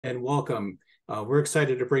And welcome. We're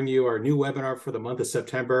excited to bring you our new webinar for the month of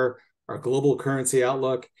September, our global currency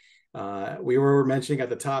outlook. We were mentioning at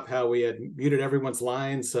the top how we had muted everyone's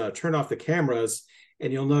lines, turned off the cameras,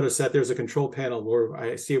 and you'll notice that there's a control panel where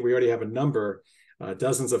I see we already have a number,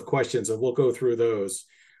 dozens of questions, and we'll go through those.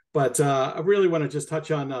 But I really want to just touch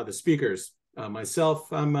on the speakers.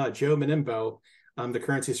 Myself, I'm Joe Menimbo. I'm the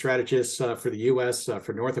currency strategist for the US,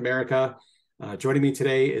 for North America. Joining me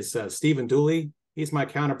today is Stephen Dooley. He's my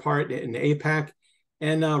counterpart in APAC.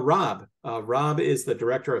 And Rob. Rob is the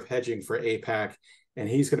director of hedging for APAC. And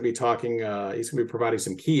he's going to be talking, he's going to be providing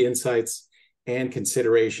some key insights and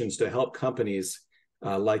considerations to help companies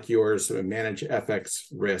like yours manage FX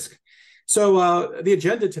risk. So the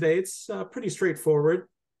agenda today, it's pretty straightforward.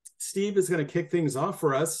 Steve is going to kick things off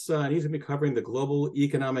for us. And he's going to be covering the global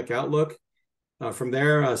economic outlook. From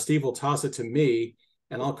there, Steve will toss it to me,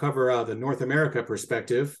 and I'll cover the North America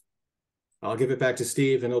perspective. I'll give it back to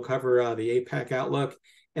Steve, and he'll cover the APAC outlook.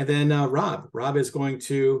 And then Rob is going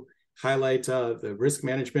to highlight the risk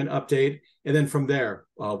management update. And then from there,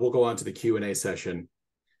 we'll go on to the Q&A session.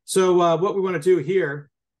 So what we want to do here,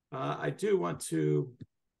 I do want to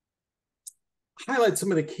highlight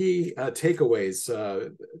some of the key takeaways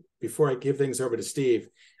before I give things over to Steve.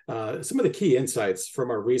 Some of the key insights from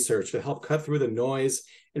our research to help cut through the noise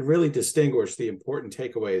and really distinguish the important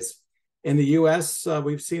takeaways. In the US,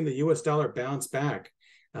 we've seen the US dollar bounce back.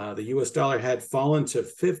 The US dollar had fallen to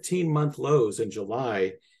 15-month lows in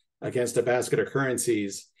July against a basket of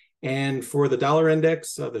currencies. And for the dollar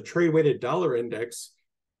index, the trade-weighted dollar index,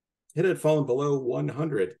 it had fallen below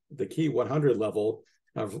 100, the key 100 level,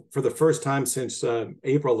 for the first time since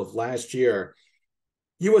April of last year.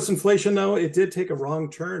 US inflation, though, it did take a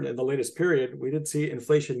wrong turn in the latest period. We did see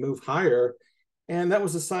inflation move higher, and that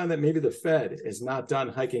was a sign that maybe the Fed is not done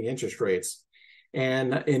hiking interest rates.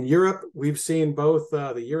 And in Europe, we've seen both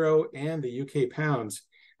the euro and the UK pounds.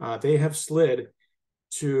 They have slid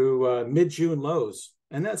to mid-June lows,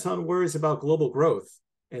 and that's on worries about global growth.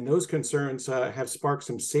 And those concerns have sparked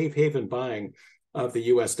some safe haven buying of the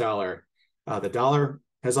US dollar. The dollar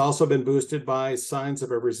has also been boosted by signs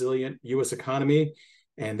of a resilient US economy,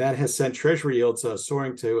 and that has sent Treasury yields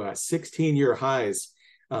soaring to 16-year highs,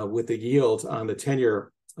 with the yield on the 10-year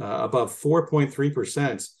above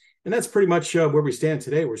 4.3%. And that's pretty much where we stand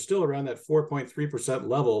today. We're still around that 4.3%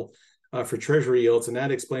 level for Treasury yields, and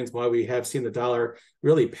that explains why we have seen the dollar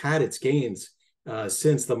really pad its gains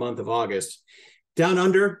since the month of August. Down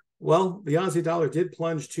under, well, the Aussie dollar did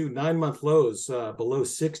plunge to 9-month lows below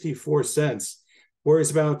 64 cents.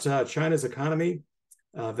 Worries about China's economy,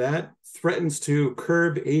 that threatens to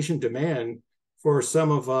curb Asian demand for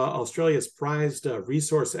some of Australia's prized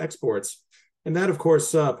resource exports. And that, of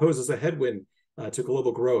course, poses a headwind to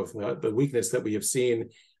global growth, the weakness that we have seen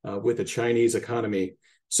with the Chinese economy.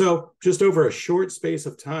 So just over a short space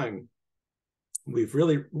of time, we've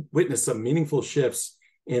really witnessed some meaningful shifts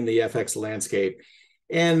in the FX landscape.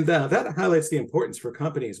 And that highlights the importance for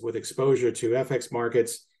companies with exposure to FX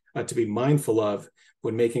markets to be mindful of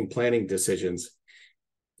when making planning decisions.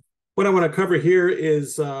 What I want to cover here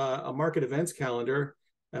is a market events calendar.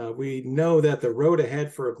 We know that the road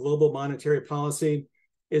ahead for a global monetary policy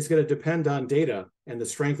is going to depend on data and the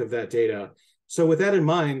strength of that data. So with that in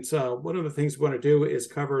mind, one of the things we want to do is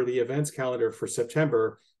cover the events calendar for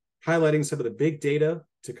September, highlighting some of the big data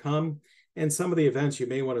to come and some of the events you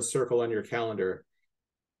may want to circle on your calendar.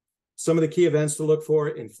 Some of the key events to look for: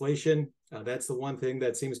 inflation. That's the one thing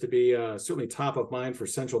that seems to be certainly top of mind for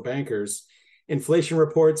central bankers. Inflation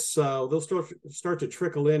reports, they'll start to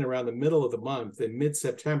trickle in around the middle of the month. In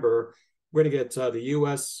mid-September, we're going to get the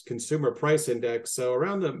U.S. Consumer Price Index. So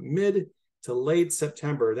around the mid to late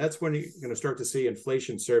September, that's when you're going to start to see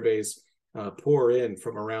inflation surveys pour in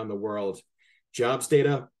from around the world. Jobs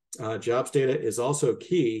data is also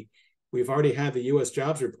key. We've already had the U.S.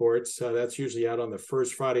 jobs reports. That's usually out on the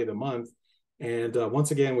first Friday of the month. And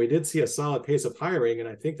once again, we did see a solid pace of hiring, and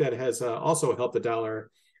I think that has also helped the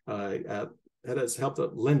dollar. That has helped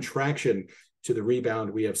lend traction to the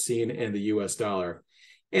rebound we have seen in the US dollar.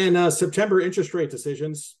 And September interest rate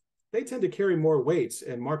decisions, they tend to carry more weight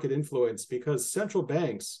and market influence because central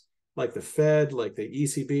banks like the Fed, like the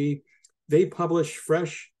ECB, they publish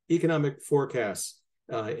fresh economic forecasts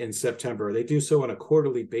in September. They do so on a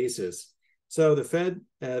quarterly basis. So the Fed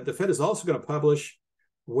is also going to publish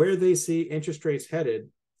where they see interest rates headed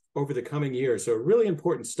over the coming year. So really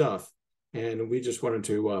important stuff. And we just wanted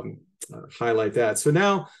to highlight that. So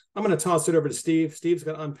now I'm going to toss it over to Steve. Steve's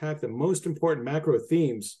going to unpack the most important macro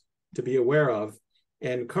themes to be aware of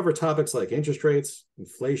and cover topics like interest rates,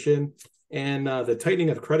 inflation, and the tightening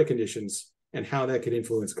of credit conditions and how that could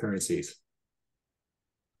influence currencies.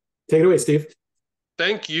 Take it away, Steve.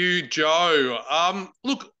 Thank you, Joe.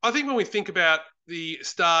 Look, I think when we think about the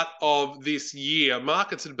start of this year,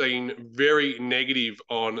 markets have been very negative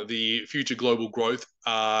on the future global growth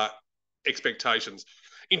expectations.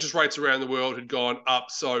 Interest rates around the world had gone up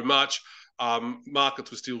so much. Markets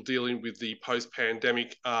were still dealing with the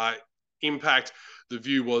post-pandemic impact. The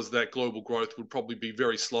view was that global growth would probably be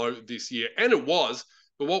very slow this year, and it was.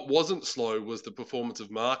 But what wasn't slow was the performance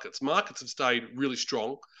of markets. Markets have stayed really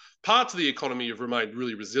strong. Parts of the economy have remained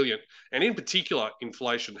really resilient, and in particular,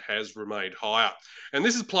 inflation has remained higher. And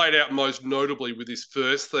this has played out most notably with this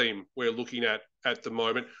first theme we're looking at the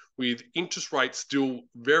moment, with interest rates still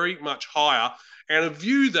very much higher, and a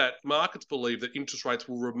view that markets believe that interest rates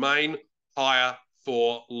will remain higher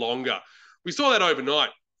for longer. We saw that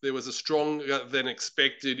overnight. There was a stronger than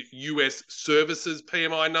expected US services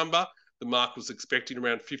PMI number. The market was expecting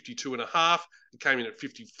around 52.5. It came in at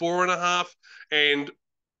 54.5. And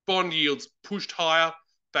bond yields pushed higher,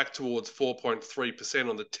 back towards 4.3%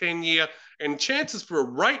 on the 10-year. And chances for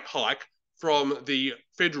a rate hike from the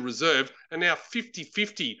Federal Reserve are now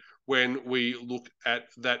 50-50 when we look at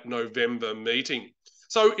that November meeting.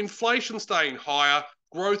 So inflation staying higher,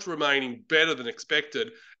 growth remaining better than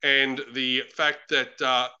expected, and the fact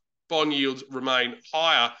that bond yields remain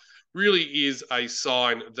higher really is a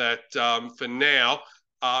sign that for now,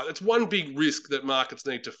 it's one big risk that markets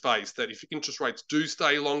need to face, that if interest rates do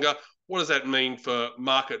stay longer, what does that mean for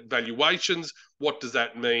market valuations? What does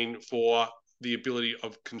that mean for the ability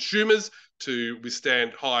of consumers to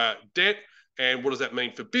withstand higher debt? And what does that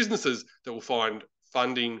mean for businesses that will find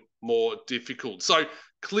funding more difficult? So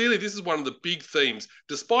clearly, this is one of the big themes,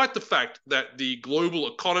 despite the fact that the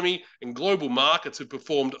global economy and global markets have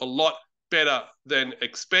performed a lot better than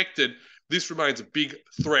expected. This remains a big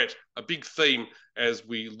threat, a big theme as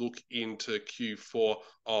we look into Q4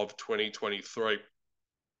 of 2023.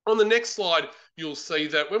 On the next slide, you'll see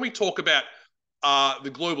that when we talk about the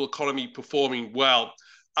global economy performing well,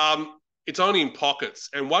 it's only in pockets.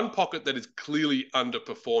 And one pocket that is clearly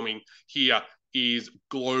underperforming here is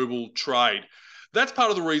global trade. That's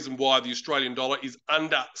part of the reason why the Australian dollar is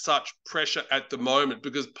under such pressure at the moment,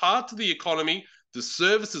 because parts of the economy, the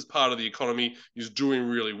services part of the economy, is doing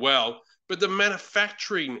really well, but the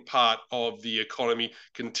manufacturing part of the economy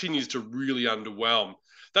continues to really underwhelm.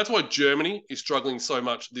 That's why Germany is struggling so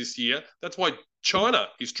much this year. That's why China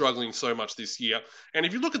is struggling so much this year. And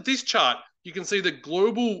if you look at this chart, you can see that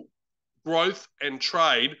global growth and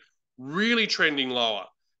trade really trending lower.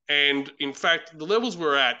 And in fact, the levels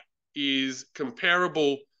we're at is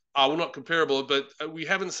comparable, well, not comparable, but we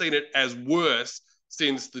haven't seen it as worse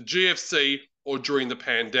since the GFC or during the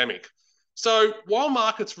pandemic. So while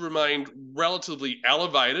markets remained relatively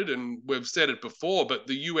elevated, and we've said it before, but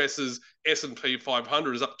the US's S&P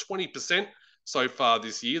 500 is up 20% so far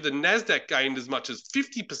this year. The NASDAQ gained as much as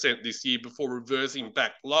 50% this year before reversing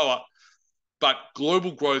back lower. But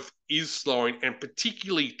global growth is slowing, and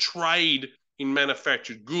particularly trade in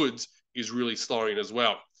manufactured goods is really slowing as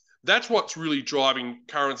well. That's what's really driving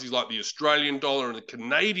currencies like the Australian dollar and the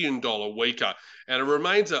Canadian dollar weaker. And it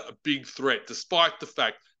remains a big threat, despite the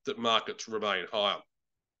fact that markets remain higher.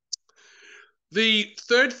 The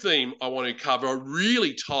third theme I want to cover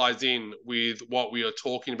really ties in with what we are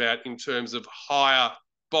talking about in terms of higher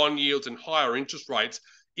bond yields and higher interest rates,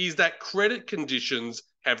 is that credit conditions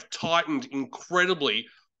have tightened incredibly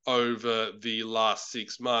over the last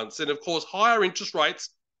 6 months. And of course, higher interest rates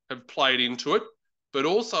have played into it, but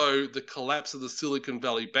also the collapse of the Silicon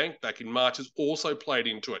Valley Bank back in March has also played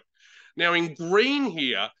into it. Now, in green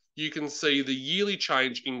here, you can see the yearly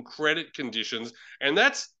change in credit conditions, and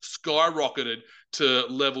that's skyrocketed to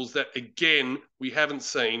levels that, again, we haven't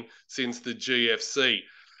seen since the GFC.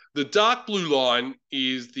 The dark blue line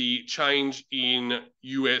is the change in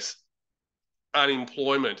US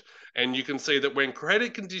unemployment, and you can see that when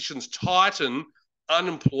credit conditions tighten,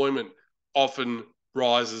 unemployment often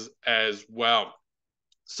rises as well.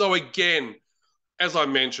 So again, as I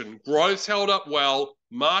mentioned, growth's held up well,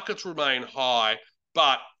 markets remain high,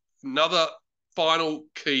 but another final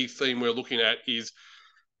key theme we're looking at is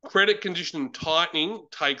credit condition tightening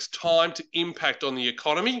takes time to impact on the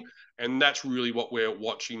economy, and that's really what we're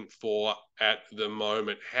watching for at the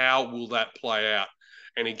moment. How will that play out?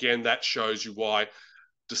 And again, that shows you why,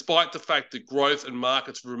 despite the fact that growth and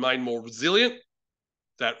markets remain more resilient,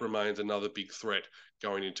 that remains another big threat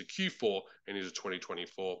going into Q4 and into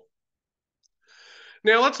 2024.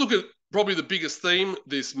 Now, let's look at probably the biggest theme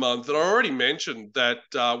this month. And I already mentioned that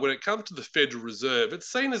when it comes to the Federal Reserve,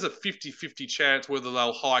 it's seen as a 50-50 chance whether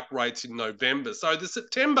they'll hike rates in November. So the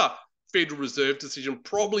September Federal Reserve decision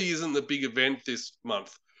probably isn't the big event this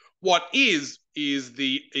month. What is is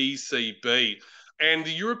the ECB. And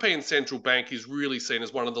the European Central Bank is really seen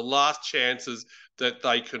as one of the last chances that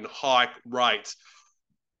they can hike rates.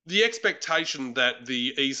 The expectation that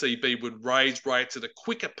the ECB would raise rates at a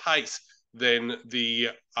quicker pace than the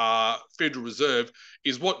Federal Reserve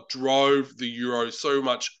is what drove the euro so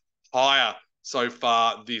much higher so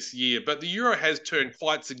far this year. But the euro has turned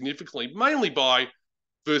quite significantly, mainly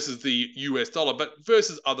versus the US dollar, but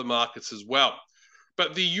versus other markets as well.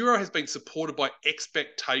 But the euro has been supported by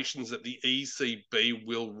expectations that the ECB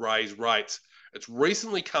will raise rates. It's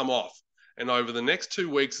recently come off. And over the next 2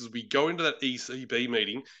 weeks, as we go into that ECB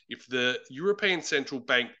meeting, if the European Central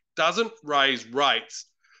Bank doesn't raise rates,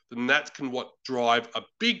 then that can drive a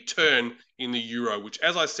big turn in the euro, which,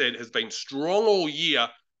 as I said, has been strong all year,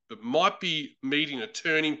 but might be meeting a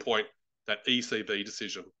turning point. That ECB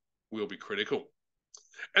decision will be critical.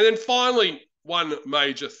 And then finally, one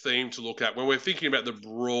major theme to look at when we're thinking about the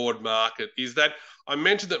broad market is that I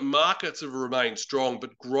mentioned that markets have remained strong,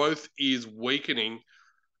 but growth is weakening.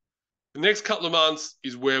 The next couple of months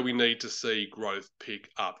is where we need to see growth pick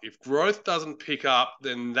up. If growth doesn't pick up,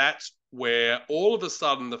 then that's where all of a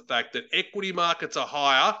sudden the fact that equity markets are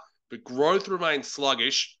higher, but growth remains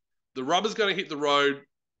sluggish, the rubber's going to hit the road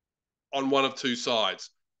on one of two sides.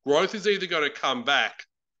 Growth is either going to come back,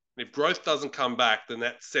 and if growth doesn't come back, then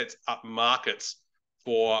that sets up markets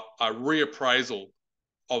for a reappraisal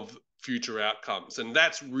of future outcomes. And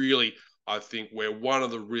that's really, I think, where one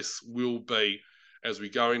of the risks will be as we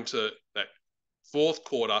go into that fourth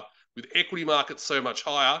quarter with equity markets so much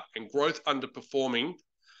higher and growth underperforming.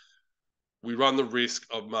 We run the risk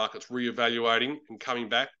of markets reevaluating and coming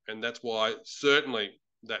back. And that's why certainly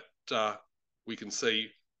that we can see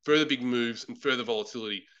further big moves and further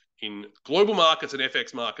volatility in global markets and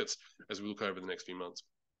FX markets as we look over the next few months.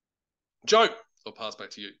 Joe, I'll pass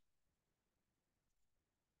back to you.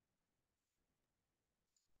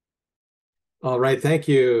 All right. Thank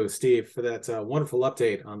you, Steve, for that wonderful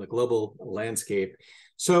update on the global landscape.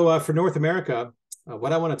 So for North America,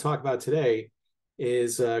 what I want to talk about today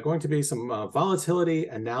is going to be some volatility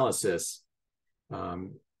analysis.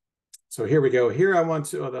 So here we go. Here I want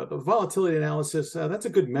to, the volatility analysis, that's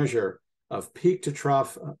a good measure of peak to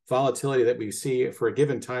trough volatility that we see for a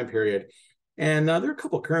given time period. And there are a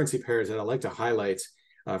couple of currency pairs that I'd like to highlight.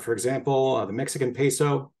 For example, the Mexican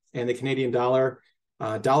peso and the Canadian dollar.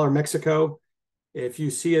 Dollar Mexico, if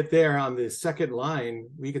you see it there on the second line,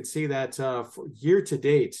 we can see that for year to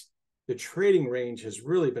date, the trading range has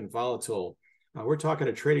really been volatile. We're talking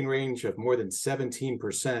a trading range of more than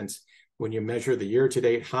 17% when you measure the year to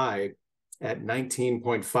date high at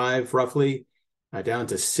 19.5 roughly, down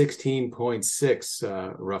to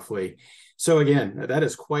 16.6 roughly. So again, that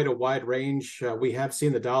is quite a wide range. We have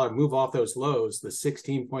seen the dollar move off those lows, the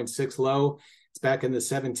 16.6 low. It's back in the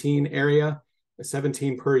 17 area,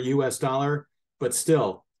 17 per US dollar, but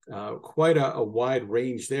still quite a wide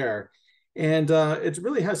range there. And it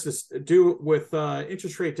really has to do with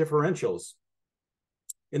interest rate differentials.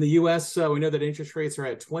 In the US, we know that interest rates are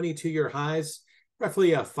at 22-year highs,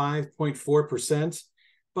 roughly 5.4%.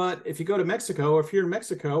 But if you go to Mexico, or if you're in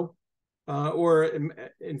Mexico or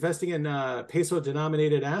investing in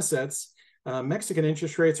peso-denominated assets, Mexican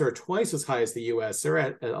interest rates are twice as high as the US. They're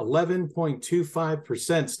at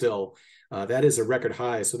 11.25% still. That is a record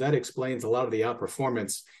high. So that explains a lot of the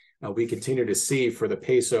outperformance we continue to see for the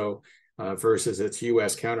peso versus its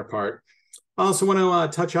US counterpart. I also want to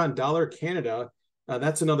touch on dollar Canada.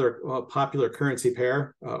 That's another popular currency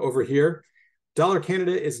pair over here. Dollar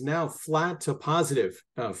Canada is now flat to positive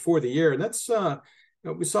for the year. And that's,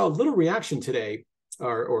 we saw a little reaction today,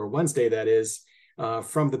 or Wednesday, that is,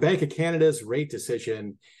 from the Bank of Canada's rate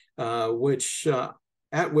decision, at which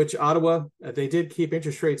Ottawa, they did keep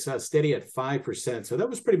interest rates steady at 5%. So that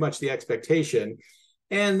was pretty much the expectation.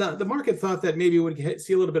 And the market thought that maybe we would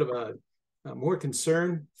see a little bit of a more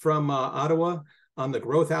concern from Ottawa on the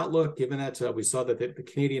growth outlook, given that we saw that the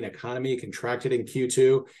Canadian economy contracted in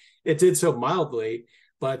Q2. It did so mildly,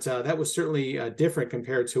 but that was certainly different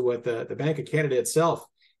compared to what the Bank of Canada itself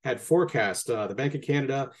had forecast. The Bank of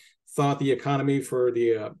Canada thought the economy for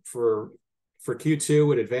Q2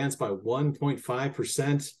 would advance by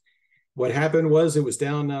 1.5%. What happened was it was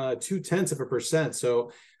down 0.2%.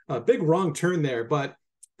 So a big wrong turn there, but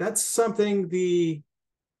that's something the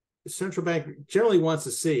central bank generally wants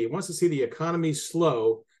to see. It wants to see the economy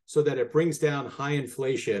slow so that it brings down high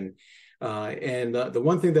inflation. And the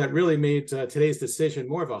one thing that really made today's decision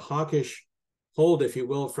more of a hawkish hold, if you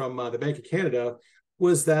will, from the Bank of Canada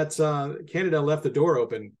was that Canada left the door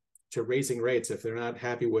open to raising rates if they're not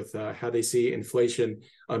happy with how they see inflation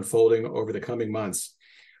unfolding over the coming months.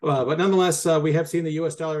 But nonetheless, we have seen the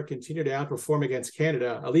U.S. dollar continue to outperform against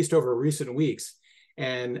Canada, at least over recent weeks.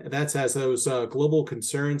 And that's as those global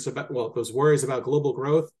concerns about, well, those worries about global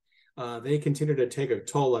growth, they continue to take a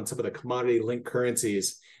toll on some of the commodity-linked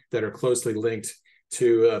currencies that are closely linked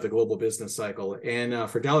to the global business cycle. And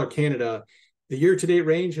for dollar Canada, the year-to-date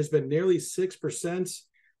range has been nearly 6%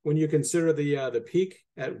 when you consider the peak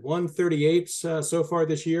at 138 so far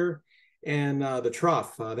this year, and the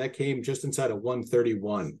trough that came just inside of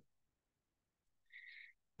 131.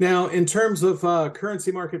 Now, in terms of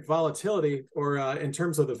currency market volatility, or in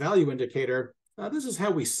terms of the value indicator, this is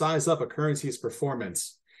how we size up a currency's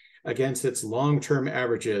performance against its long-term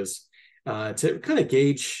averages to kind of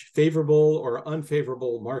gauge favorable or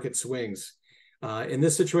unfavorable market swings. In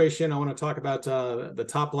this situation, I want to talk about the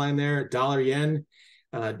top line there, dollar yen.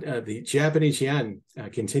 The Japanese yen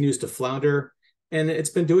continues to flounder, and it's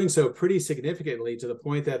been doing so pretty significantly to the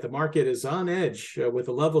point that the market is on edge with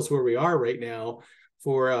the levels where we are right now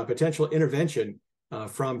for potential intervention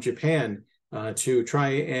from Japan to try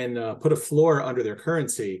and put a floor under their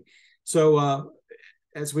currency. So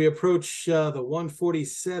as we approach the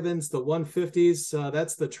 147s, the 150s,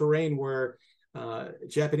 that's the terrain where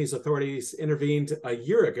Japanese authorities intervened a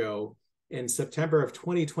year ago in September of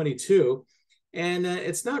 2022. And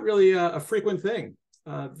it's not really a frequent thing.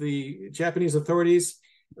 The Japanese authorities,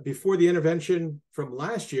 before the intervention from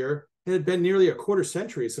last year, it had been nearly a quarter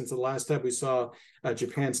century since the last time we saw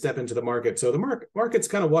Japan step into the market. So the market's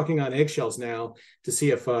kind of walking on eggshells now to see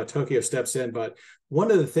if Tokyo steps in. But one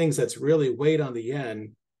of the things that's really weighed on the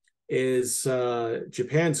yen is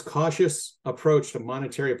Japan's cautious approach to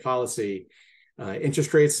monetary policy.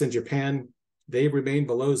 Interest rates in Japan, they remain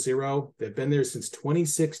below zero. They've been there since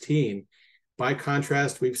 2016. By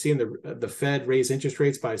contrast, we've seen the Fed raise interest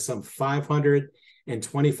rates by some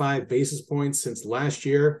 525 basis points since last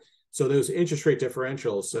year. So those interest rate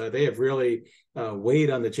differentials, they have really weighed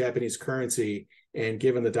on the Japanese currency and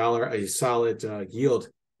given the dollar a solid yield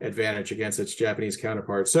advantage against its Japanese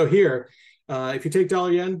counterpart. So here, if you take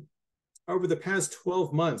dollar yen, over the past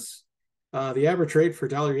 12 months, the average rate for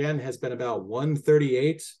dollar yen has been about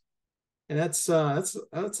 138, and that's a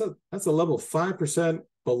level 5%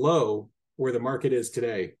 below where the market is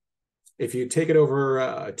today. If you take it over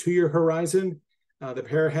a 2-year horizon, the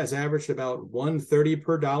pair has averaged about 130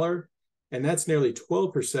 per dollar, and that's nearly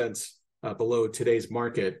 12% below today's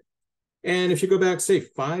market. And if you go back, say,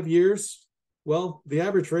 5 years, well, the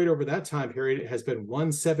average rate over that time period has been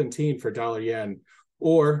 117 for dollar yen,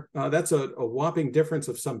 or that's a whopping difference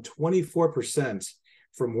of some 24%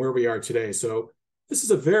 from where we are today. So this is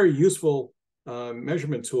a very useful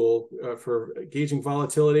measurement tool for gauging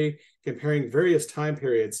volatility, comparing various time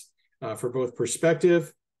periods for both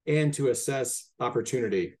perspective and to assess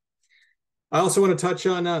opportunity. I also want to touch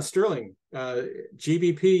on sterling,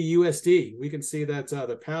 GBP USD. We can see that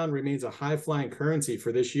the pound remains a high-flying currency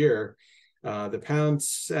for this year. The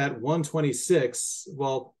pound's at 126.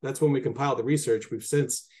 Well, that's when we compiled the research. We've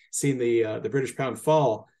since seen the British pound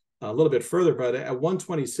fall a little bit further, but at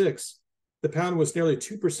 126, the pound was nearly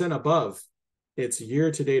 2% above its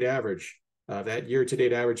year-to-date average. That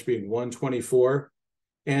year-to-date average being 124.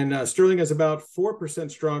 And sterling is about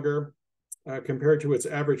 4% stronger compared to its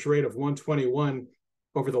average rate of 121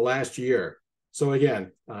 over the last year. So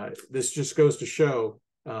again, this just goes to show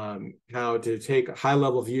how to take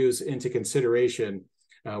high-level views into consideration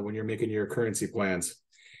when you're making your currency plans.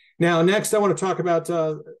 Now, next, I want to talk about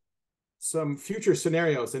some future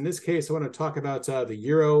scenarios. In this case, I want to talk about the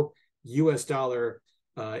euro US dollar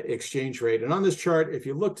exchange rate. And on this chart, if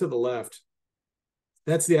you look to the left,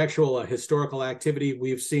 that's the actual historical activity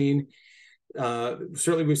we've seen.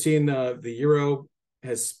 Certainly, we've seen the euro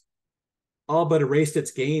has all but erased its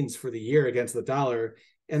gains for the year against the dollar.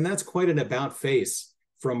 And that's quite an about face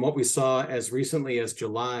from what we saw as recently as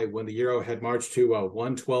July, when the euro had marched to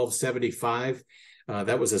 112.75.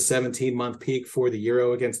 That was a 17-month peak for the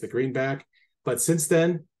euro against the greenback. But since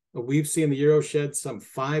then, we've seen the euro shed some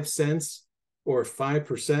 5 cents or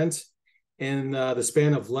 5% in the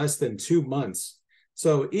span of less than 2 months.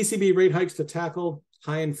 So ECB rate hikes to tackle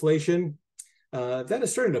high inflation, that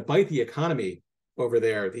is starting to bite the economy over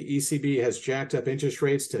there. The ECB has jacked up interest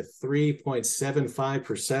rates to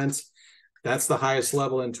 3.75%. That's the highest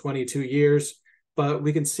level in 22 years. But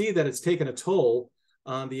we can see that it's taken a toll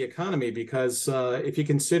on the economy because if you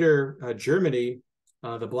consider Germany,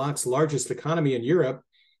 the bloc's largest economy in Europe,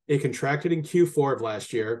 it contracted in Q4 of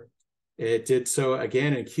last year. It did so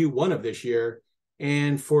again in Q1 of this year.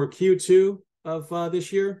 And for Q2 of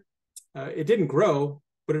this year, it didn't grow,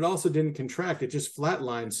 but it also didn't contract. It just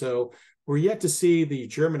flatlined. So we're yet to see the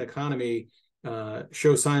German economy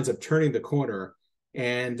show signs of turning the corner.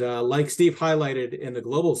 And like Steve highlighted in the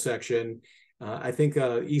global section, I think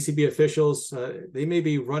ECB officials, they may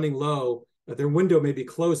be running low. Their window may be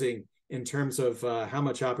closing in terms of how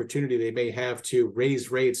much opportunity they may have to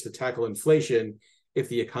raise rates to tackle inflation if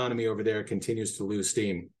the economy over there continues to lose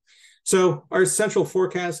steam. So our central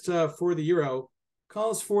forecast for the euro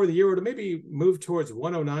calls for the euro to maybe move towards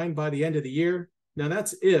 109 by the end of the year. Now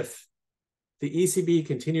that's if the ECB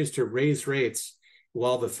continues to raise rates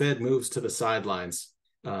while the Fed moves to the sidelines.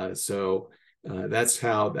 That's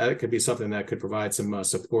how that could be something that could provide some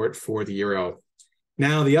support for the euro.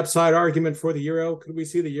 Now, the upside argument for the euro, could we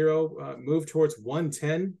see the euro move towards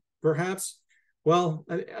 110 perhaps? Well,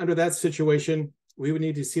 under that situation, we would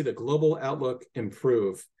need to see the global outlook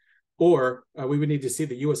improve, or we would need to see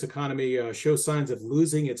the US economy show signs of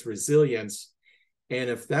losing its resilience. And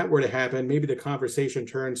if that were to happen, maybe the conversation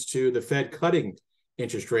turns to the Fed cutting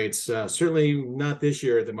interest rates. Certainly not this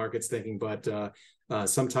year, the market's thinking, but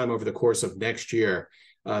sometime over the course of next year.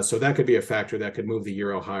 So that could be a factor that could move the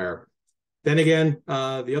euro higher. Then again,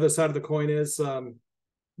 the other side of the coin is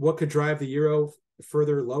what could drive the euro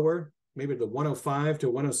further lower, maybe the 105 to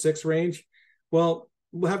 106 range? Well,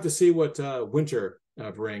 we'll have to see what winter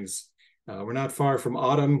brings. We're not far from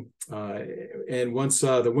autumn. And once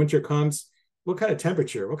the winter comes, what kind of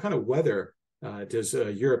temperature, what kind of weather does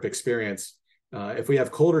Europe experience? If we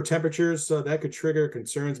have colder temperatures, that could trigger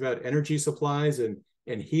concerns about energy supplies and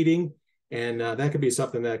heating. And that could be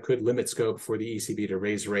something that could limit scope for the ECB to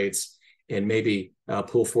raise rates and maybe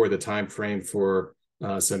pull forward the time frame for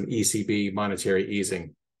some ECB monetary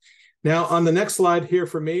easing. Now, on the next slide here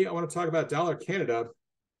for me, I want to talk about dollar Canada,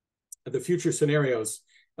 the future scenarios.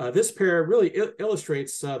 This pair really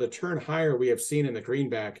illustrates the turn higher we have seen in the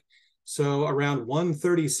greenback. So around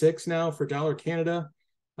 136 now for dollar Canada.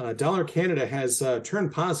 Dollar Canada has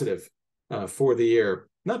turned positive for the year.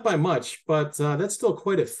 Not by much, but that's still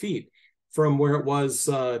quite a feat from where it was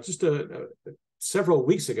just several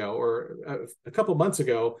weeks ago or a couple months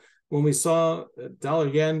ago when we saw dollar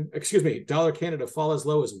Canada fall as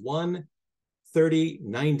low as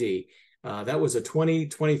 130.90. That was a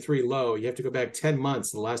 2023 low. You have to go back 10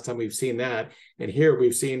 months, the last time we've seen that. And here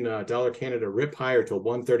we've seen dollar Canada rip higher to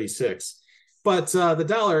 136. But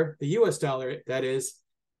the US dollar, that is,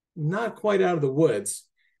 not quite out of the woods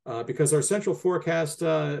because our central forecast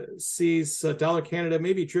sees dollar Canada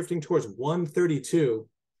maybe drifting towards 132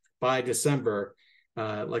 by December.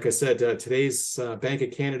 Like I said, today's Bank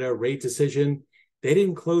of Canada rate decision, they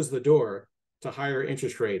didn't close the door to higher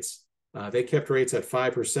interest rates. They kept rates at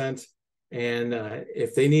 5%. And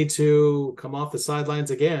if they need to come off the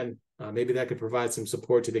sidelines again, maybe that could provide some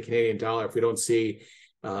support to the Canadian dollar if we don't see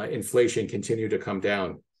inflation continue to come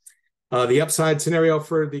down. The upside scenario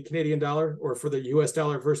for the Canadian dollar or for the US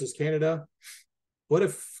dollar versus Canada, what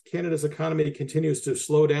if Canada's economy continues to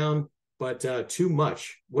slow down, but too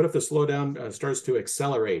much? What if the slowdown starts to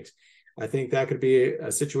accelerate? I think that could be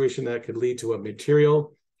a situation that could lead to a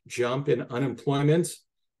material jump in unemployment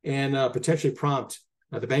and potentially prompt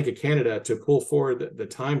the Bank of Canada to pull forward the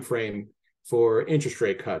time frame for interest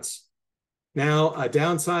rate cuts. Now, a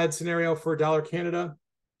downside scenario for dollar Canada,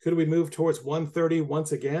 could we move towards 130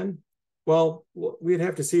 once again? Well, we'd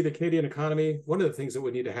have to see the Canadian economy. One of the things that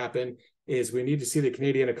would need to happen is we need to see the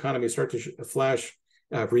Canadian economy start to flash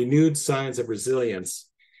renewed signs of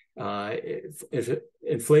resilience. If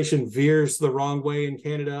inflation veers the wrong way in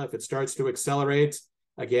Canada, if it starts to accelerate,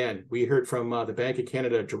 again, we heard from the Bank of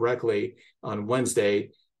Canada directly on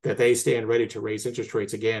Wednesday that they stand ready to raise interest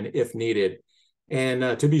rates again if needed.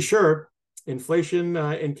 And to be sure, inflation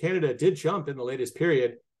in Canada did jump in the latest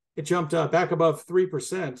period. It jumped back above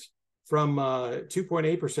 3%. From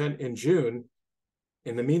 2.8% in June.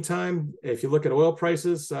 In the meantime, if you look at oil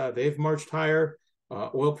prices, they've marched higher.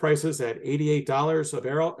 Oil prices at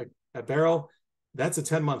 $88 a barrel. That's a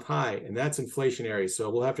 10-month high, and that's inflationary. So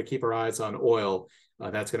we'll have to keep our eyes on oil.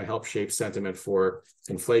 That's going to help shape sentiment for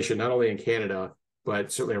inflation, not only in Canada,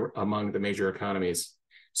 but certainly among the major economies.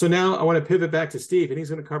 So now I want to pivot back to Steve, and he's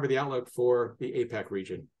going to cover the outlook for the APAC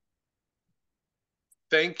region.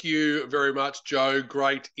 Thank you very much, Joe.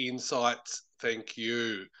 Great insights. Thank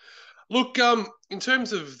you. Look, in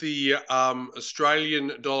terms of the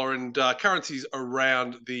Australian dollar and currencies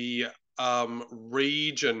around the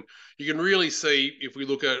region, you can really see if we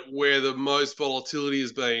look at where the most volatility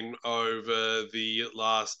has been over the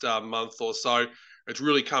last month or so, it's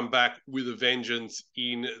really come back with a vengeance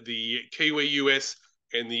in the Kiwi US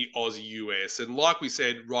and the Aussie US. And like we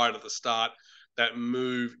said right at the start, that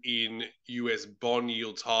move in US bond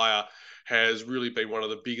yields higher has really been one of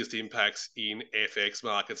the biggest impacts in FX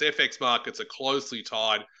markets. FX markets are closely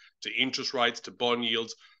tied to interest rates, to bond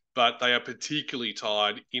yields. but they are particularly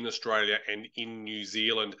tied in Australia and in New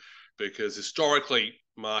Zealand because historically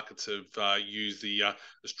markets have used the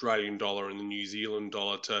Australian dollar and the New Zealand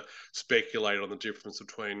dollar to speculate on the difference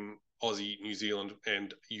between Aussie, New Zealand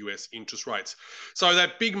and US interest rates. So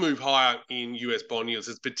that big move higher in US bond yields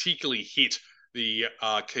has particularly hit the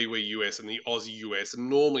Kiwi US and the Aussie US. And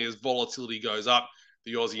normally as volatility goes up,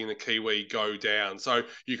 the Aussie and the Kiwi go down. So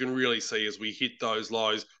you can really see as we hit those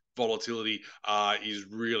lows, volatility is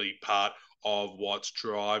really part of what's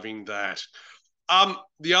driving that.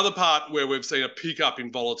 The other part where we've seen a pickup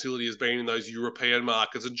in volatility has been in those European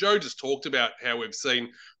markets. And Joe just talked about how we've seen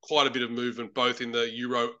quite a bit of movement both in the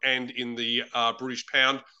euro and in the British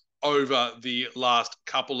pound over the last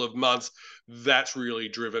couple of months. That's really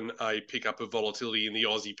driven a pickup of volatility in the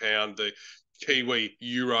Aussie pound, the Kiwi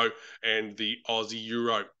euro, and the Aussie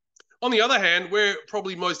euro. On the other hand, where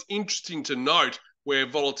probably most interesting to note where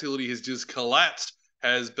volatility has just collapsed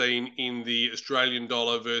has been in the Australian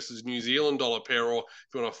dollar versus New Zealand dollar pair, or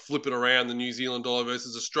if you want to flip it around, the New Zealand dollar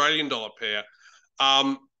versus Australian dollar pair.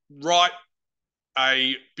 Right,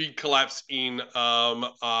 a big collapse in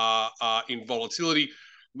volatility.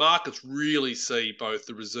 Markets really see both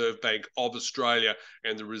the Reserve Bank of Australia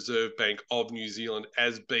and the Reserve Bank of New Zealand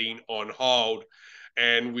as being on hold,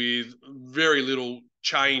 and with very little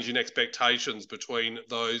change in expectations between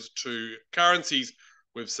those two currencies,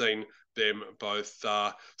 we've seen them both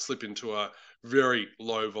slip into a very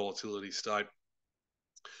low volatility state.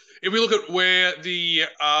 If we look at where the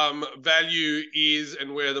value is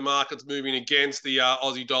and where the market's moving against the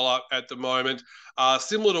Aussie dollar at the moment,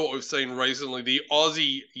 similar to what we've seen recently, the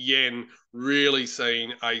Aussie yen really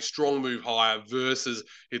seeing a strong move higher versus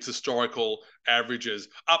its historical averages.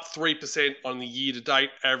 Up 3% on the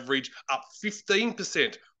year-to-date average, up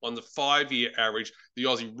 15% on the 5-year average, the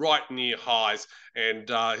Aussie right near highs. And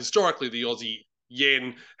historically, the Aussie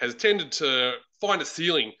yen has tended to find a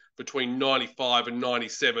ceiling between 95 and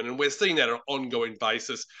 97. And we're seeing that on an ongoing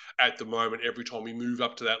basis at the moment. Every time we move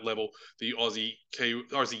up to that level, the Aussie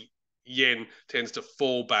yen tends to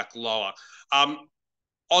fall back lower.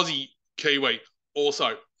 Aussie Kiwi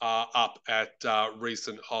also up at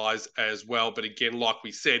recent highs as well. But again, like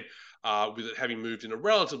we said, with it having moved in a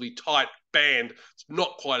relatively tight band, it's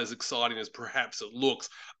not quite as exciting as perhaps it looks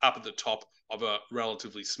up at the top of a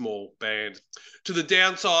relatively small band. To the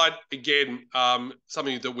downside, again,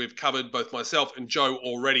 something that we've covered, both myself and Joe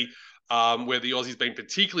already, where the Aussie's been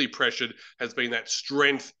particularly pressured has been that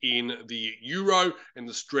strength in the euro and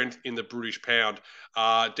the strength in the British pound,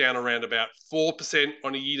 down around about 4%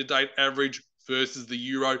 on a year-to-date average versus the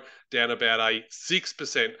euro, down about a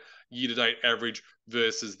 6% year-to-date average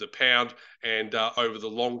versus the pound, and over the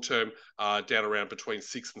long term, down around between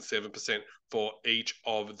 6 and 7% for each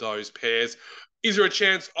of those pairs. Is there a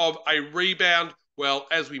chance of a rebound? Well,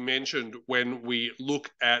 as we mentioned, when we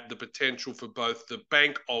look at the potential for both the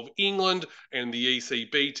Bank of England and the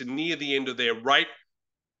ECB to near the end of their rate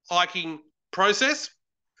hiking process,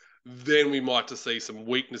 then we might to see some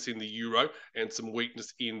weakness in the euro and some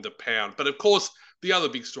weakness in the pound. But of course, the other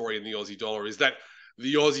big story in the Aussie dollar is that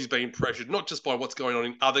the Aussie's being pressured, not just by what's going on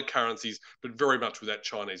in other currencies, but very much with that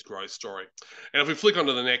Chinese growth story. And if we flick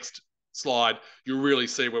onto the next slide, you'll really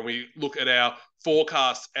see when we look at our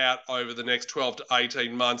forecasts out over the next 12 to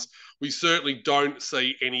 18 months, we certainly don't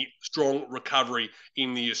see any strong recovery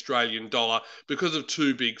in the Australian dollar because of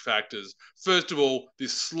two big factors. First of all,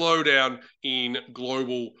 this slowdown in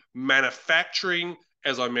global manufacturing.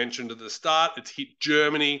 As I mentioned at the start, it's hit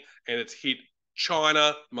Germany and it's hit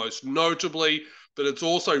China most notably, but it's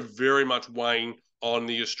also very much weighing on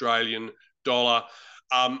the Australian dollar.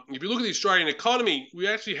 If you look at the Australian economy, we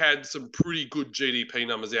actually had some pretty good GDP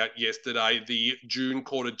numbers out yesterday. The June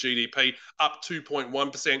quarter GDP up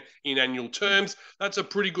 2.1% in annual terms. That's a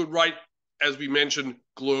pretty good rate. As we mentioned,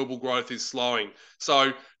 global growth is slowing.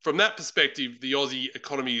 So from that perspective, the Aussie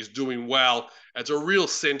economy is doing well. It's a real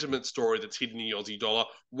sentiment story that's hitting the Aussie dollar.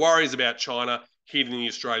 Worries about China hitting the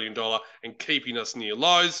Australian dollar and keeping us near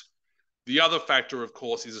lows. The other factor, of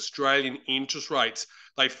course, is Australian interest rates.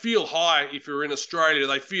 They feel high if you're in Australia.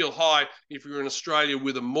 They feel high if you're in Australia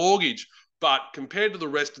with a mortgage. But compared to the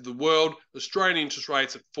rest of the world, Australian interest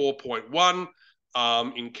rates at 4.1.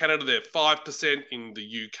 In Canada, they're 5%. In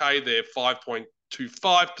the UK, they're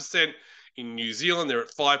 5.25%. In New Zealand, they're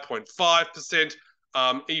at 5.5%.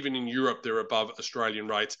 Even in Europe, they're above Australian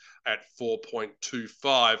rates at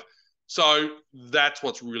 4.25%. So that's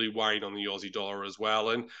what's really weighing on the Aussie dollar as well.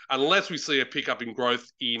 And unless we see a pickup in growth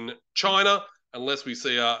in China, unless we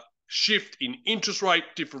see a shift in interest rate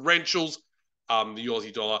differentials, the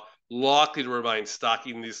Aussie dollar likely to remain stuck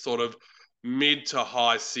in this sort of mid to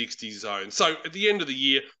high 60 zone. So at the end of the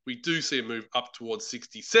year, we do see a move up towards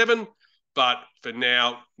 67, but for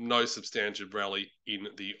now, no substantive rally in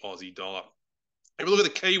the Aussie dollar. If we look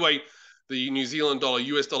at the Kiwi, the New Zealand dollar,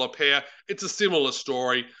 US dollar pair, it's a similar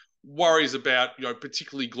story. Worries about,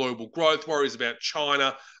 particularly global growth, worries about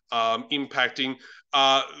China impacting.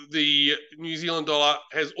 The New Zealand dollar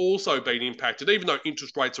has also been impacted, even though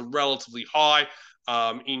interest rates are relatively high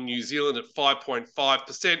in New Zealand at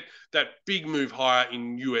 5.5%. That big move higher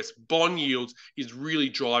in US bond yields is really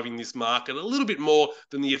driving this market a little bit more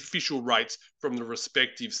than the official rates from the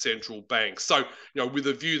respective central banks. So, with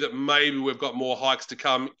a view that maybe we've got more hikes to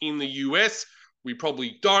come in the US, we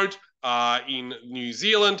probably don't. In New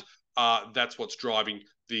Zealand, that's what's driving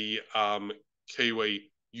the Kiwi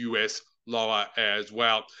US lower as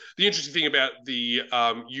well. The interesting thing about the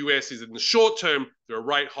US is in the short term, there are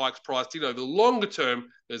rate hikes priced in. Over the longer term,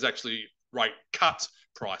 there's actually rate cuts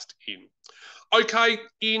priced in. Okay,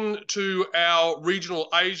 into our regional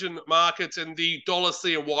Asian markets, and the dollar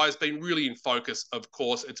CNY has been really in focus, of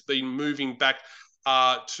course. It's been moving back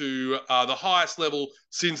to the highest level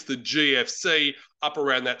since the GFC, up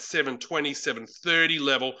around that 720, 730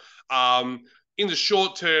 level. In the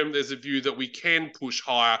short term, there's a view that we can push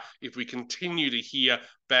higher if we continue to hear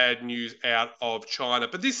bad news out of China.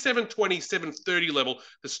 But this 720, 730 level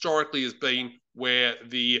historically has been where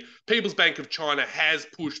the People's Bank of China has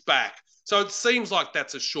pushed back. So it seems like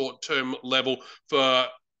that's a short-term level for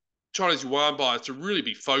Chinese yuan buyers to really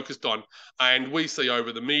be focused on. And we see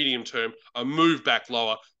over the medium term a move back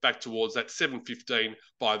lower, back towards that 715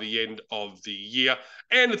 by the end of the year.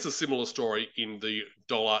 And it's a similar story in the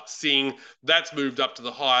dollar Sing. That's moved up to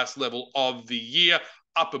the highest level of the year,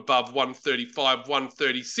 up above 135,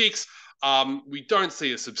 136. We don't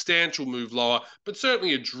see a substantial move lower, but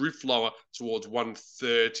certainly a drift lower towards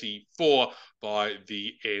 134 by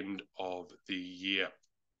the end of the year.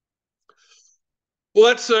 Well,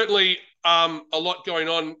 that's certainly a lot going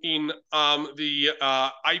on in the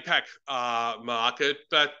APAC market,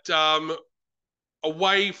 but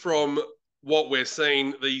away from what we're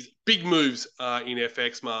seeing, these big moves in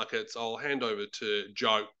FX markets, I'll hand over to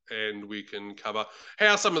Joe and we can cover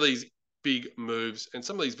how some of these big moves and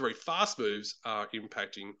some of these very fast moves are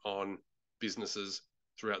impacting on businesses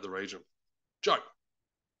throughout the region. Joe.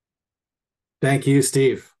 Thank you,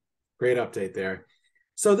 Steve. Great update there.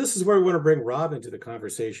 So this is where we want to bring Rob into the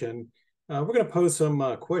conversation. We're going to pose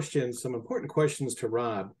some questions, some important questions to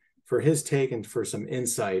Rob for his take and for some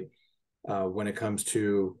insight when it comes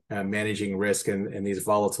to managing risk and these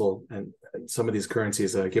volatile and some of these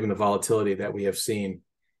currencies, given the volatility that we have seen.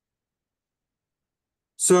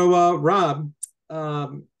 So Rob,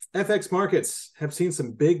 FX markets have seen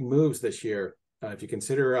some big moves this year. If you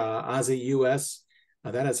consider Aussie US,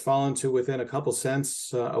 that has fallen to within a couple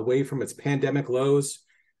cents away from its pandemic lows.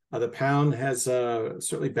 The pound has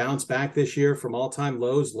certainly bounced back this year from all-time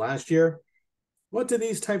lows last year. What do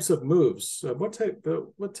these types of moves, what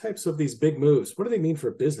types of these big moves, what do they mean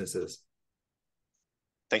for businesses?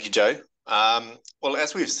 Thank you, Joe. Well,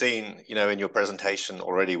 as we've seen, in your presentation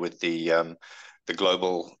already with the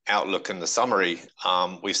global outlook and the summary,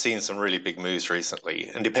 we've seen some really big moves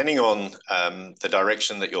recently. And depending on the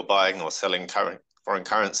direction that you're buying or selling foreign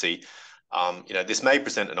currency, this may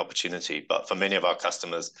present an opportunity, but for many of our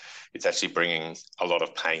customers, it's actually bringing a lot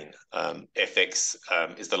of pain. FX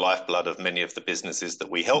is the lifeblood of many of the businesses that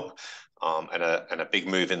we help, and a big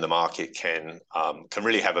move in the market can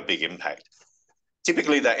really have a big impact.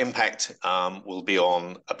 Typically, that impact will be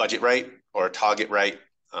on a budget rate or a target rate,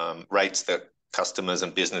 rates that customers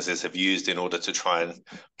and businesses have used in order to try and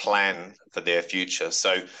plan for their future.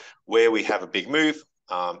 So where we have a big move,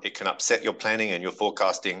 it can upset your planning and your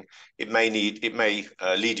forecasting. It may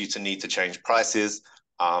lead you to need to change prices.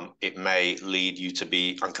 It may lead you to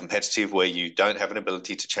be uncompetitive where you don't have an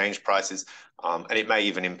ability to change prices, and it may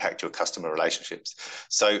even impact your customer relationships.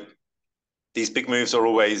 So these big moves are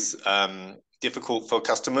always difficult for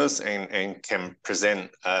customers and can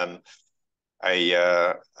present an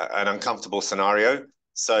uncomfortable scenario.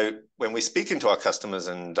 So when we speak into our customers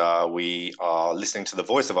and we are listening to the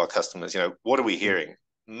voice of our customers, what are we hearing?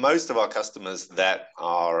 Most of our customers that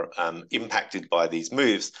are impacted by these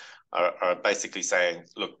moves are basically saying,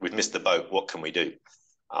 look, we've missed the boat. What can we do?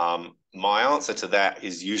 My answer to that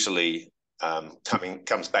is usually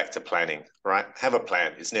comes back to planning, right? Have a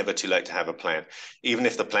plan. It's never too late to have a plan. Even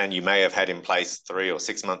if the plan you may have had in place 3 or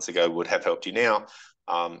 6 months ago would have helped you now,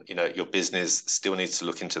 your business still needs to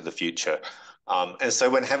look into the future. And so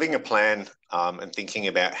when having a plan and thinking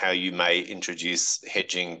about how you may introduce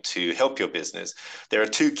hedging to help your business, there are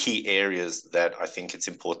 2 key areas that I think it's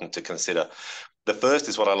important to consider. The first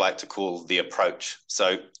is what I like to call the approach.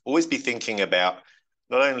 So always be thinking about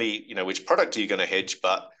not only, which product are you going to hedge,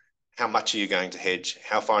 but how much are you going to hedge?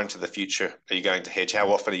 How far into the future are you going to hedge?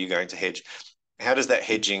 How often are you going to hedge? How does that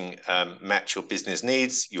hedging match your business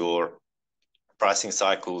needs, your pricing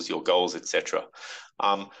cycles, your goals, etc.?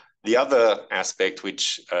 The other aspect,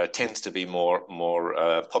 which tends to be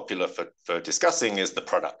more popular for discussing, is the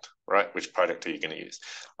product, right? Which product are you going to use?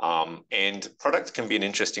 And product can be an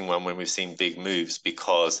interesting one when we've seen big moves,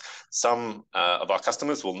 because some of our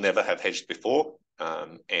customers will never have hedged before,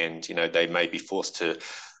 and they may be forced to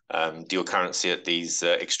deal currency at these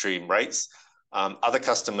extreme rates. Other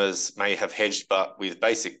customers may have hedged, but with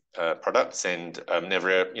basic products, and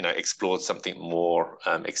never, explored something more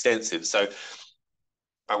extensive. So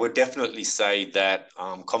I would definitely say that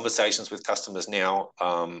conversations with customers now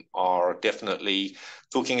are definitely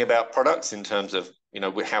talking about products in terms of,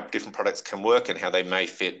 how different products can work and how they may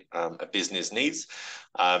fit a business needs.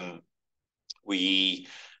 We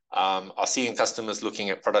are seeing customers looking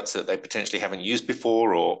at products that they potentially haven't used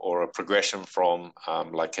before, or a progression from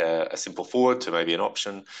like a simple forward to maybe an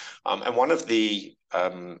option. And one of the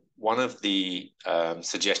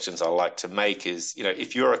suggestions I like to make is,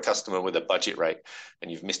 if you're a customer with a budget rate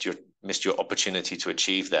and you've missed your opportunity to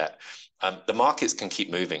achieve that, the markets can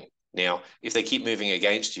keep moving. Now, if they keep moving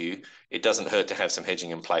against you, it doesn't hurt to have some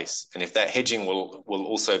hedging in place. And if that hedging will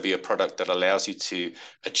also be a product that allows you to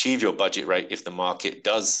achieve your budget rate if the market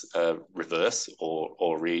does reverse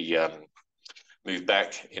or move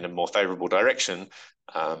back in a more favorable direction,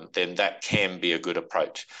 then that can be a good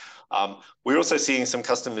approach. We're also seeing some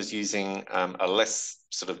customers using a less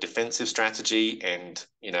sort of defensive strategy, and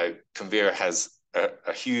Convera has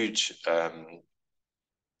a huge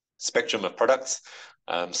spectrum of products,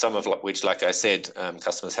 some of which, like I said,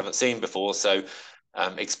 customers haven't seen before. So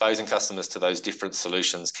exposing customers to those different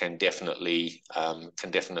solutions can definitely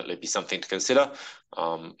be something to consider,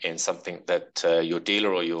 and something that your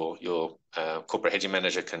dealer or your corporate hedging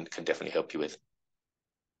manager can definitely help you with.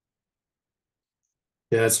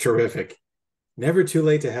 Yeah, that's terrific. Never too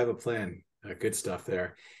late to have a plan. Good stuff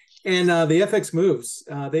there. And the FX moves,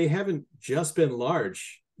 they haven't just been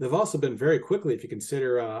large. They've also been very quickly. If you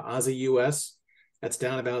consider Aussie US, that's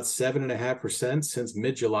down about 7.5% since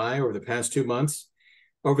mid-July over the past 2 months.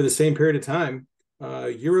 Over the same period of time,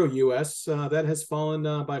 Euro US, that has fallen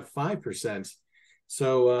by 5%.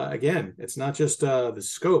 So again, it's not just the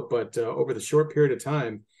scope, but over the short period of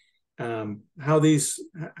time, how are these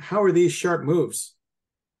sharp moves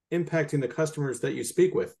impacting the customers that you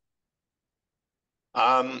speak with?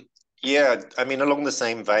 Yeah, I mean, along the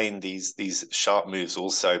same vein, these sharp moves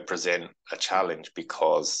also present a challenge,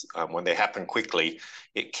 because when they happen quickly,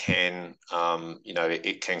 it can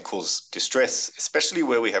it can cause distress, especially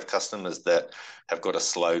where we have customers that have got a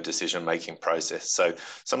slow decision-making process. So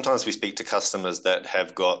sometimes we speak to customers that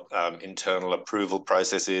have got internal approval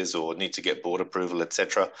processes or need to get board approval,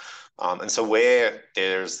 etc. And so where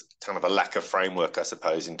there's kind of a lack of framework, I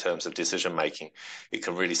suppose, in terms of decision making, it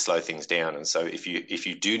can really slow things down. And so if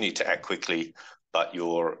you do need to act quickly, but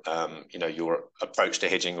your approach to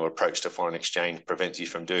hedging or approach to foreign exchange prevents you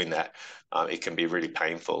from doing that, it can be really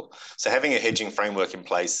painful. So having a hedging framework in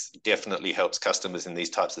place definitely helps customers in these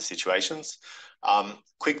types of situations.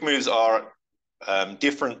 Quick moves are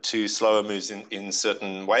different to slower moves in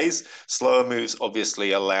certain ways. Slower moves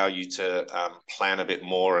obviously allow you to plan a bit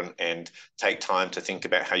more and take time to think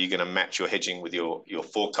about how you're going to match your hedging with your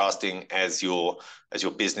forecasting as your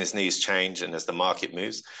business needs change and as the market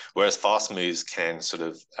moves. Whereas fast moves can sort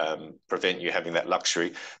of prevent you having that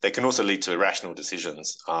luxury. They can also lead to irrational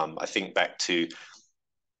decisions. I think back to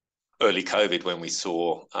early COVID, when we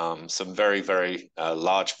saw some very, very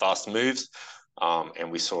large fast moves. And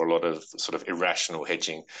we saw a lot of sort of irrational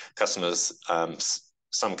hedging.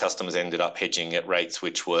 Some customers ended up hedging at rates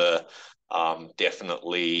which were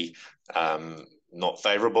definitely not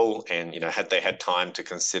favorable. And had they had time to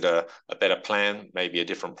consider a better plan, maybe a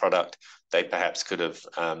different product, they perhaps could have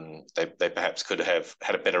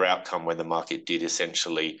had a better outcome when the market did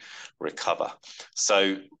essentially recover.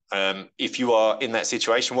 So if you are in that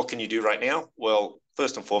situation, what can you do right now? Well,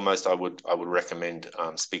 first and foremost, I would recommend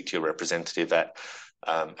speak to your representative at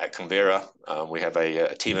Convera. We have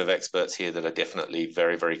a team of experts here that are definitely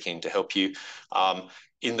very, very keen to help you.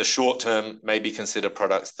 In the short term, maybe consider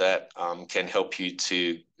products that can help you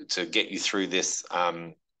to get you through this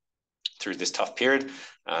tough period,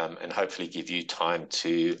 and hopefully give you time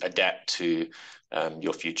to adapt to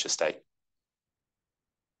your future state.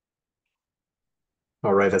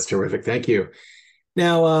 All right, that's terrific. Thank you.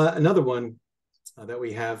 Now, another one that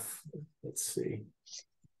we have, let's see.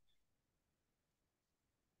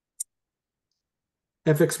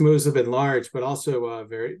 FX moves have been large, but also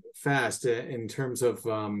very fast in terms of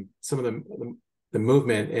some of the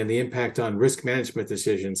movement and the impact on risk management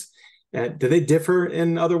decisions. Do they differ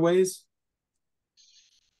in other ways?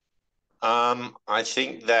 I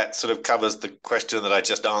think that sort of covers the question that I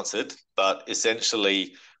just answered, but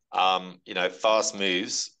essentially, fast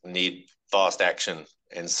moves need fast action.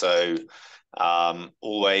 And so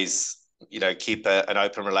always, keep an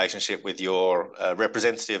open relationship with your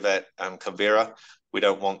representative at Convera. We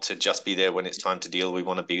don't want to just be there when it's time to deal. We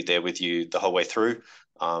want to be there with you the whole way through.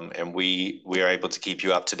 And we are able to keep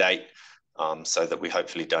you up to date so that we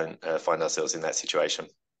hopefully don't find ourselves in that situation.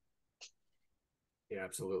 Yeah,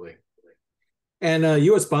 absolutely. And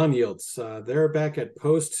U.S. bond yields, they're back at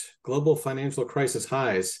post-global financial crisis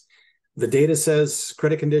highs. The data says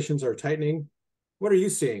credit conditions are tightening. What are you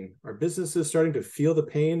seeing? Are businesses starting to feel the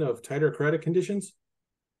pain of tighter credit conditions?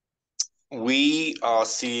 We are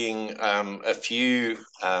seeing a few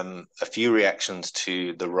reactions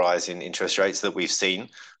to the rise in interest rates that we've seen.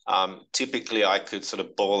 Typically, I could sort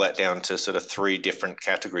of boil that down to sort of three different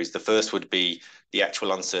categories. The first would be the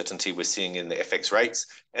actual uncertainty we're seeing in the FX rates.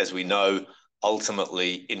 As we know,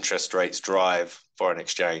 ultimately, interest rates drive foreign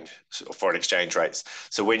exchange rates.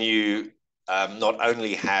 So when you not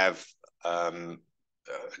only have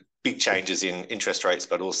big changes in interest rates,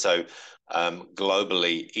 but also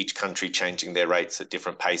globally, each country changing their rates at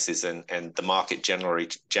different paces, and the market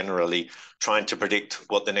generally trying to predict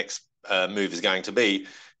what the next move is going to be,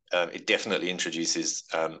 it definitely introduces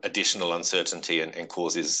additional uncertainty and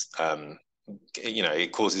causes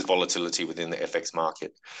it causes volatility within the FX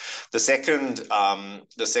market. The second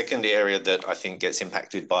area that I think gets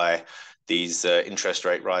impacted by these interest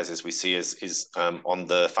rate rises we see is on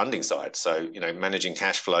the funding side. So, managing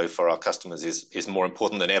cash flow for our customers is more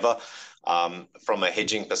important than ever. From a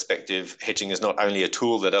hedging perspective, hedging is not only a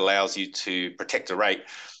tool that allows you to protect a rate,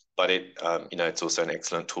 but it's also an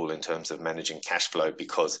excellent tool in terms of managing cash flow,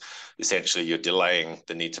 because essentially you're delaying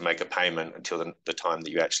the need to make a payment until the time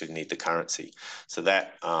that you actually need the currency. So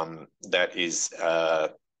that is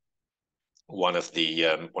one of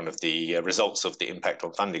the results of the impact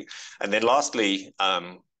on funding. And then lastly,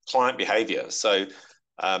 client behavior. So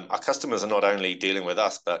our customers are not only dealing with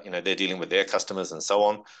us, but they're dealing with their customers and so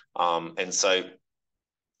on. And so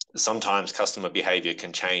sometimes customer behavior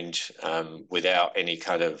can change without any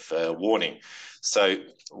kind of warning. So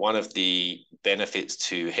one of the benefits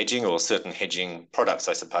to hedging, or certain hedging products,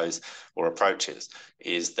 I suppose, or approaches,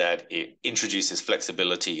 is that it introduces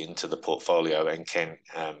flexibility into the portfolio and can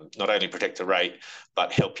not only protect the rate,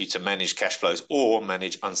 but help you to manage cash flows or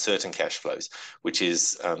manage uncertain cash flows, which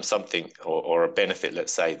is something or a benefit,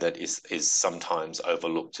 let's say, that is sometimes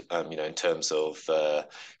overlooked, in terms of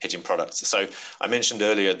hedging products. So I mentioned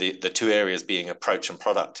earlier the two areas being approach and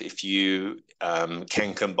product. If you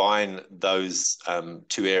can combine those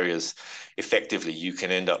two areas effectively, you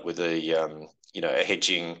can end up with a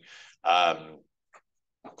hedging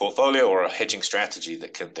portfolio or a hedging strategy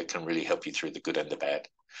that can really help you through the good and the bad.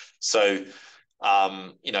 So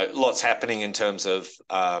lots happening in terms of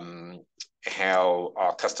how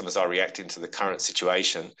our customers are reacting to the current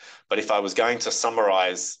situation. But if I was going to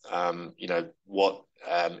summarize, what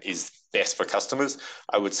is best for customers,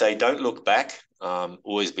 I would say don't look back.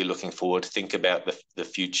 Always be looking forward. Think about the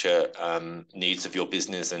future needs of your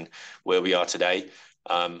business and where we are today.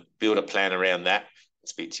 Build a plan around that.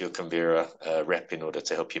 Speak to your Convera rep in order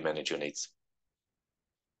to help you manage your needs.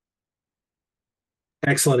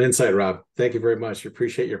 Excellent insight, Rob. Thank you very much.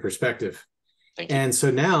 Appreciate your perspective. Thank you. And so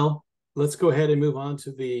now let's go ahead and move on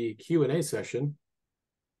to the Q&A session.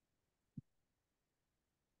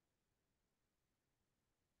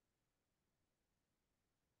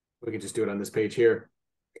 We can just do it on this page here.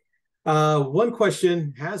 One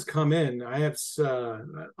question has come in. I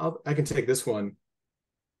can take this one.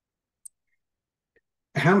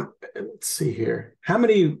 Let's see here. How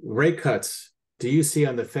many rate cuts do you see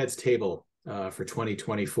on the Fed's table for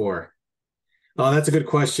 2024? That's a good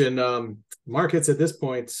question. Markets at this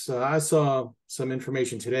point, I saw some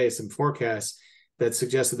information today, some forecasts that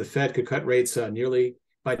suggested the Fed could cut rates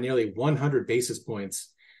by nearly 100 basis points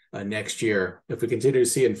next year. If we continue to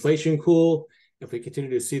see inflation cool, if we continue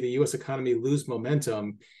to see the U.S. economy lose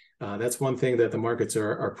momentum, that's one thing that the markets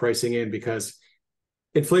are pricing in, because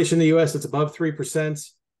inflation in the U.S. is above 3%,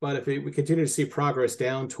 but if we continue to see progress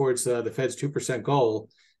down towards the Fed's 2% goal,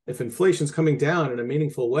 if inflation's coming down in a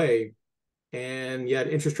meaningful way, and yet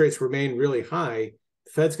interest rates remain really high,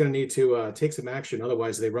 the Fed's going to need to take some action.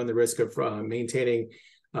 Otherwise, they run the risk of maintaining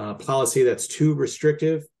policy that's too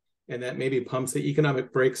restrictive and that maybe pumps the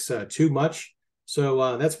economic brakes too much.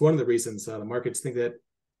 So that's one of the reasons the markets think that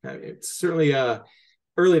it's certainly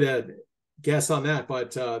early to guess on that.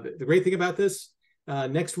 But the great thing about this,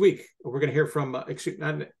 next week, we're going to hear from,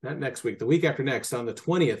 not next week, the week after next, on the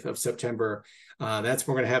 20th of September. That's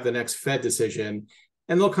when we're going to have the next Fed decision.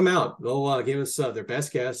 And they'll come out. They'll give us their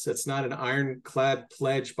best guess. It's not an ironclad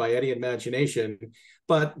pledge by any imagination,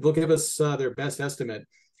 but they'll give us their best estimate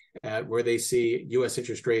at where they see U.S.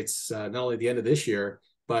 interest rates, not only the end of this year,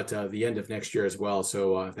 but the end of next year as well.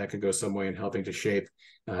 So that could go some way in helping to shape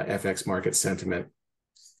FX market sentiment.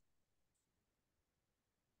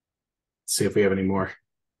 Let's see if we have any more.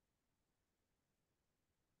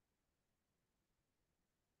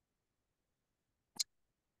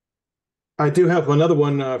 I do have another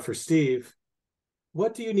one for Steve.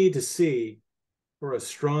 What do you need to see for a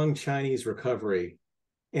strong Chinese recovery?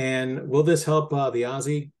 And will this help the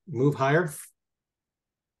Aussie move higher?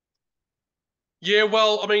 Yeah,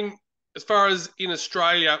 well, I mean, as far as in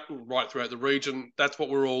Australia, right throughout the region, that's what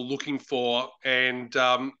we're all looking for. And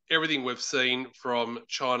everything we've seen from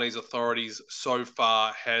Chinese authorities so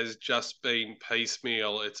far has just been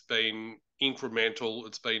piecemeal. It's been incremental.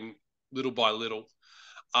 It's been little by little.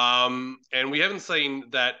 And we haven't seen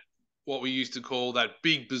that, what we used to call that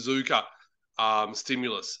big bazooka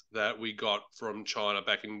stimulus that we got from China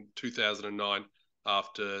back in 2009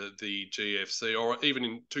 after the GFC, or even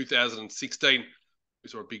in 2016, we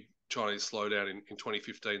saw a big Chinese slowdown in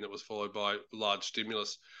 2015 that was followed by large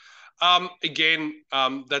stimulus.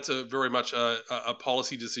 That's very much a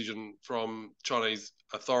policy decision from Chinese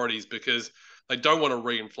authorities because they don't want to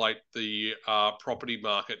reinflate the property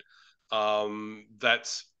market.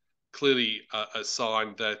 That's clearly a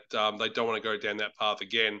sign that they don't want to go down that path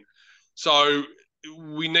again. So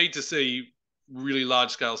we need to see really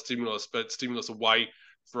large-scale stimulus, but stimulus away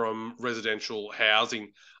from residential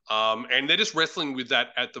housing. And they're just wrestling with that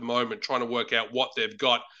at the moment, trying to work out what they've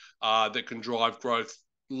got that can drive growth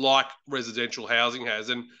like residential housing has.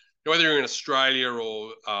 And whether you're in Australia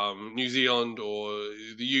or New Zealand or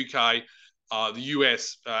the UK, the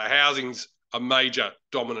US, housing's a major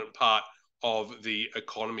dominant part of the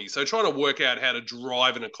economy. So trying to work out how to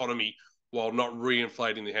drive an economy while not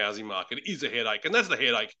reinflating the housing market is a headache. And that's the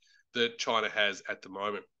headache that China has at the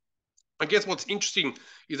moment. I guess what's interesting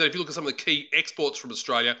is that if you look at some of the key exports from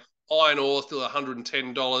Australia, iron ore still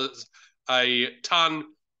 $110 a tonne,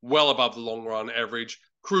 well above the long run average.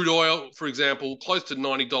 Crude oil, for example, close to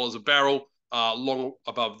 $90 a barrel, well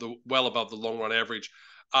above the long run average.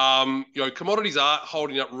 Commodities are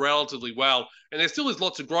holding up relatively well, and there still is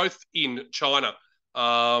lots of growth in China.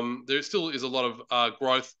 There still is a lot of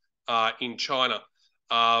growth in China.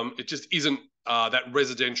 It just isn't that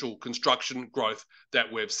residential construction growth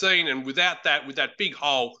that we've seen, and with that big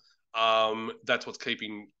hole, that's what's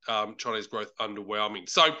keeping Chinese growth underwhelming.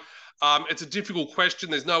 So it's a difficult question.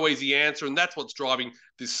 There's no easy answer, and that's what's driving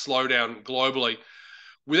this slowdown globally.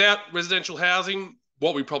 Without residential housing,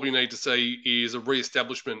 what we probably need to see is a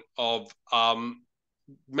re-establishment of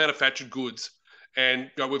manufactured goods. And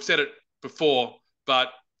we've said it before,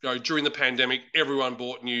 but during the pandemic, everyone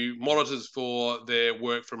bought new monitors for their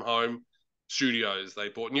work from home studios. They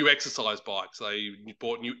bought new exercise bikes. They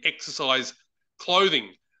bought new exercise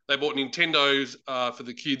clothing. They bought Nintendos for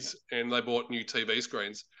the kids, and they bought new TV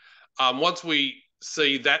screens. Once we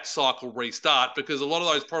see that cycle restart, because a lot of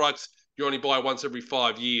those products you only buy once every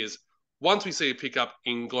 5 years, once we see a pickup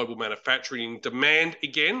in global manufacturing demand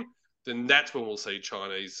again, then that's when we'll see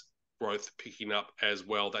Chinese growth picking up as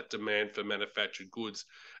well, that demand for manufactured goods.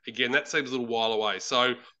 Again, that seems a little while away.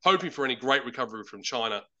 So hoping for any great recovery from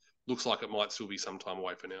China looks like it might still be some time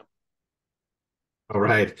away for now. All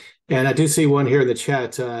right. And I do see one here in the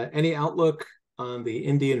chat. Any outlook on the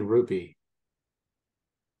Indian rupee?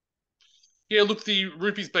 Yeah, look, the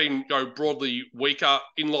rupee's been broadly weaker,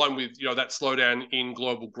 in line with that slowdown in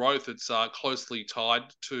global growth. It's closely tied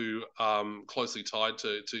to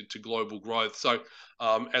global growth. So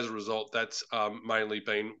as a result, that's mainly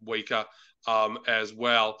been weaker as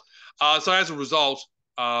well. So as a result,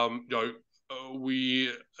 some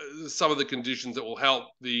of the conditions that will help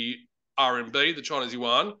the RMB, the Chinese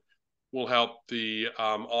yuan, will help the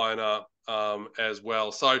INR as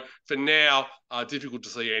well. So for now, difficult to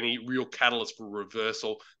see any real catalyst for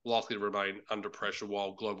reversal, likely to remain under pressure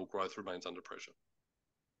while global growth remains under pressure.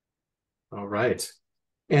 All right.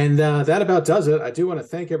 And that about does it. I do want to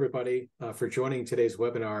thank everybody for joining today's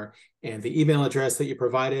webinar, and the email address that you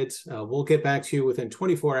provided. We'll get back to you within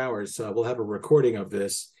 24 hours. We'll have a recording of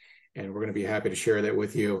this, and we're going to be happy to share that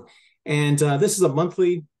with you. And this is a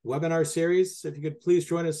monthly webinar series. If you could please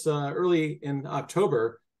join us early in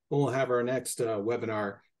October, we'll have our next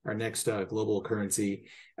webinar our next global currency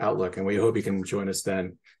outlook. And we hope you can join us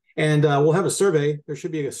then. And we'll have a survey. There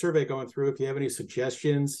should be a survey going through. If you have any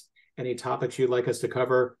suggestions, any topics you'd like us to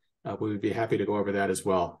cover, we would be happy to go over that as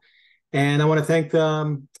well. And I want to thank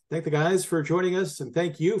the guys for joining us, and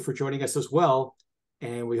thank you for joining us as well.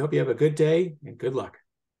 And we hope you have a good day and good luck.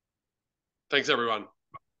 Thanks, everyone.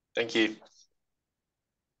 Thank you.